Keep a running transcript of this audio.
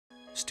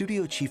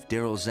Studio chief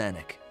Darryl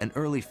Zanuck, an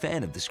early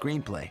fan of the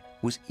screenplay,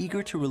 was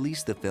eager to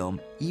release the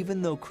film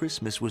even though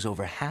Christmas was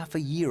over half a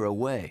year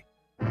away.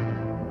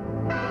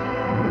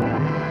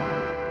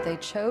 They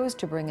chose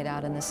to bring it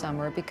out in the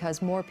summer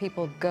because more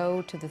people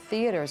go to the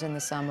theaters in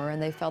the summer,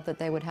 and they felt that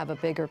they would have a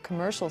bigger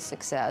commercial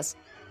success.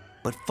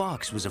 But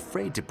Fox was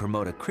afraid to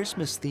promote a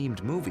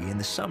Christmas-themed movie in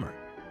the summer,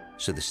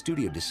 so the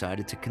studio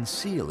decided to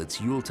conceal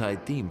its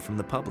Yuletide theme from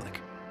the public.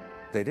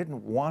 They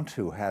didn't want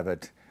to have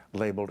it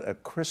labeled a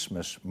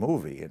Christmas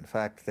movie. In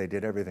fact, they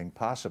did everything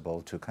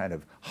possible to kind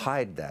of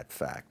hide that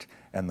fact.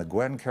 And the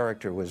Gwen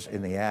character was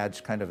in the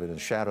ads, kind of in the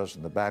shadows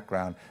in the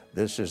background.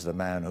 This is the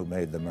man who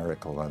made the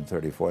miracle on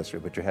 34th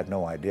Street, but you had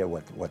no idea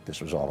what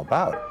this was all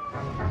about.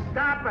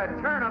 Stop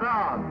it! Turn it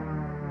off!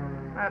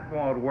 That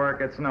won't work.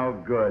 It's no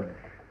good.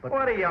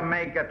 What do you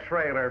make a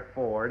trailer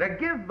for? To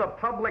give the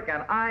public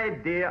an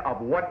idea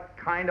of what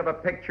kind of a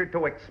picture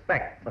to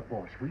expect. But,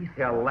 boss,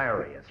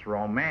 hilarious,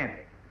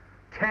 romantic,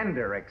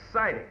 tender,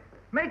 exciting.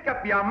 Make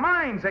up your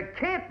minds. It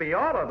can't be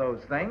all of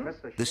those things.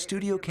 The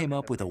studio came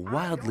up with a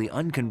wildly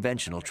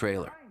unconventional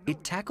trailer.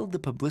 It tackled the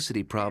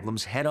publicity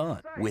problems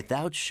head-on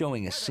without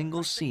showing a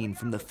single scene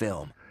from the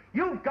film.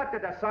 You've got to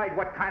decide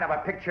what kind of a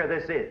picture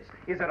this is.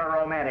 Is it a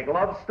romantic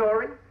love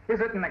story?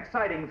 Is it an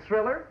exciting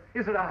thriller?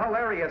 Is it a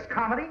hilarious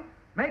comedy?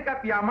 Make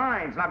up your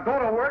minds. Now go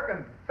to work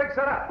and fix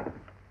it up.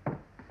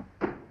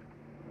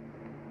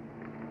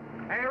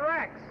 Hey,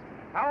 Rex,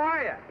 how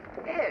are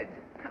you? Ed,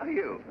 how are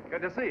you?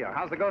 Good to see you.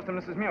 How's the ghost of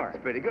Mrs. Muir?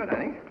 It's pretty good, I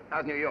think.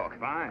 How's New York?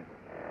 Fine.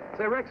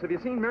 Say, Rex, have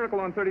you seen Miracle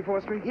on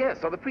 34th Street? Yes,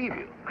 saw the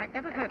preview. I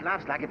never heard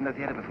laughs like it in the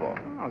theater before.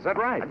 Oh, is that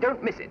right?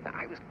 Don't miss it.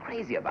 I was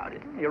crazy about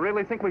it. You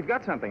really think we've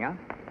got something, huh?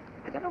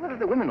 I don't know whether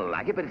the women will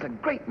like it, but it's a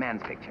great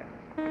man's picture.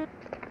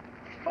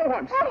 Oh,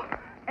 I'm sorry.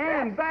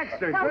 Ann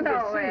Baxter, good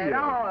to see Ed. you.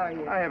 How are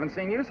you? I haven't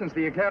seen you since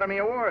the Academy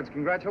Awards.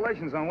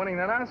 Congratulations on winning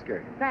that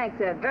Oscar. Thanks,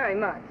 Ed, very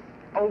much.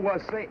 Oh,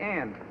 say,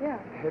 Ann. Yeah.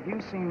 Have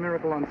you seen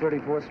Miracle on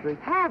 34th Street?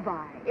 Have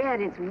I?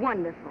 Ed, it's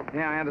wonderful.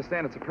 Yeah, I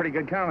understand it's a pretty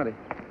good comedy.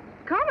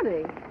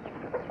 Comedy?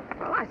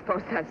 Well, I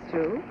suppose that's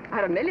true. I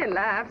had a million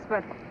laughs,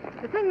 but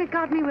the thing that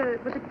got me were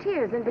the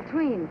tears in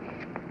between.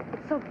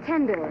 It's so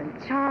tender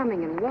and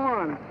charming and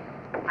warm.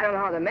 I don't know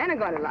how the men are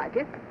going to like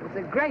it. It's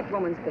a great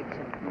woman's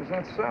picture. Is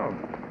that so?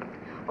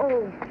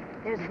 Oh,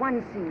 there's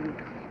one scene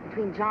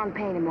between John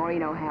Payne and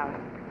Maureen O'Hara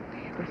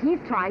where he's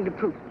trying to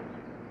prove...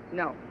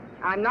 No,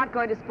 I'm not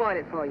going to spoil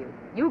it for you.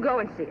 You go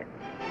and see it.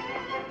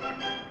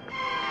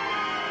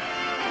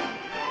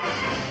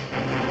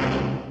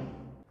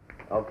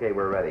 Okay,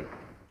 we're ready.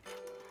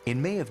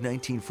 In May of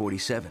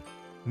 1947,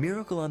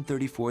 Miracle on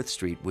 34th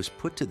Street was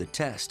put to the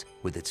test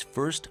with its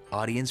first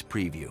audience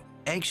preview.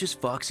 Anxious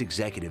Fox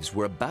executives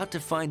were about to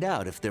find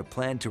out if their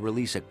plan to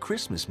release a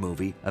Christmas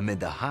movie amid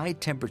the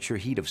high-temperature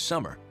heat of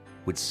summer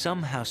would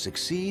somehow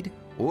succeed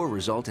or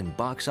result in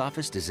box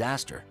office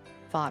disaster.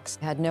 Fox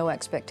had no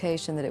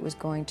expectation that it was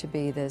going to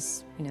be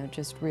this,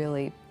 just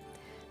really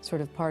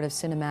sort of part of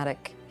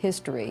cinematic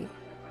history.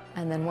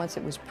 And then once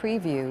it was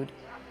previewed,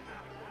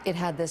 it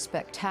had this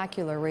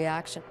spectacular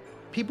reaction.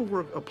 People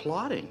were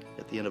applauding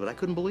at the end of it. I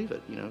couldn't believe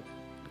it,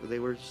 They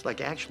were just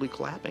like actually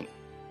clapping.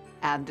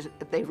 And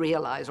they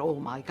realized, oh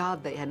my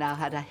God, they had now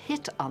had a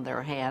hit on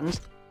their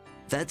hands.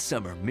 That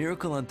summer,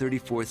 Miracle on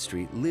 34th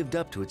Street lived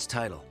up to its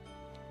title.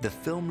 The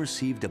film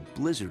received a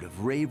blizzard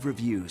of rave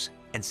reviews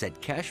and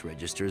set cash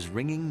registers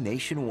ringing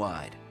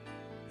nationwide.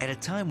 At a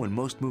time when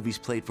most movies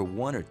played for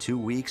 1 or 2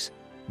 weeks,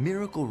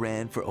 Miracle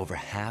ran for over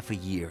half a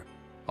year,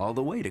 all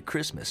the way to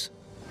Christmas.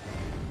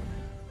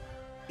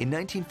 In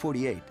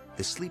 1948,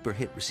 the sleeper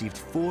hit received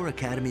 4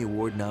 Academy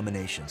Award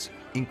nominations,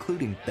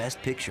 including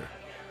Best Picture.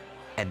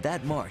 And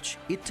that March,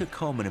 it took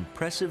home an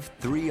impressive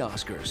 3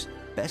 Oscars: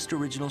 Best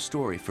Original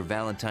Story for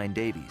Valentine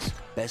Davies,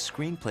 Best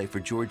Screenplay for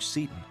George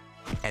Seaton,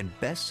 and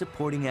Best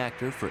Supporting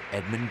Actor for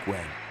Edmund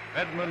Gwenn.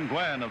 Edmund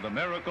Gwenn of The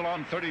Miracle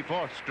on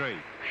 34th Street.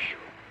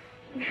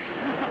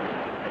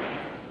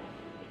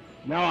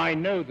 Now I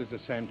know there's a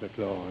Santa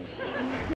Claus.